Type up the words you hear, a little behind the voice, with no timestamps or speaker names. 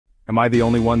Am I the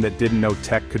only one that didn't know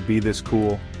tech could be this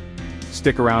cool?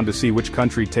 Stick around to see which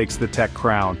country takes the tech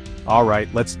crown.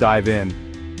 Alright, let's dive in.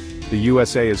 The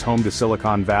USA is home to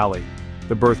Silicon Valley,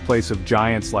 the birthplace of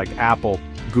giants like Apple,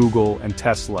 Google, and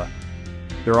Tesla.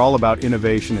 They're all about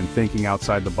innovation and thinking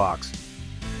outside the box.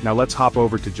 Now let's hop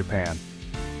over to Japan.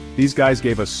 These guys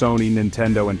gave us Sony,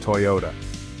 Nintendo, and Toyota.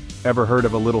 Ever heard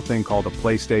of a little thing called a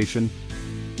PlayStation?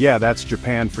 Yeah, that's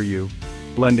Japan for you,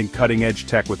 blending cutting-edge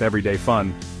tech with everyday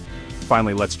fun.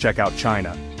 Finally, let's check out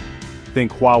China.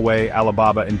 Think Huawei,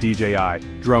 Alibaba, and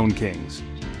DJI, drone kings.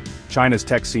 China's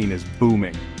tech scene is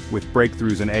booming, with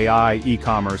breakthroughs in AI,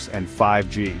 e-commerce, and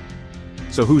 5G.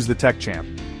 So who's the tech champ?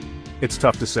 It's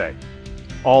tough to say.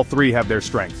 All three have their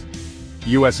strengths.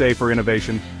 USA for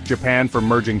innovation, Japan for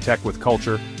merging tech with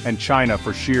culture, and China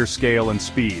for sheer scale and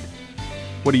speed.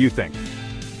 What do you think?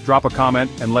 Drop a comment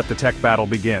and let the tech battle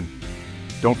begin.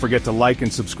 Don't forget to like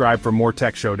and subscribe for more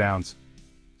tech showdowns.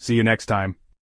 See you next time.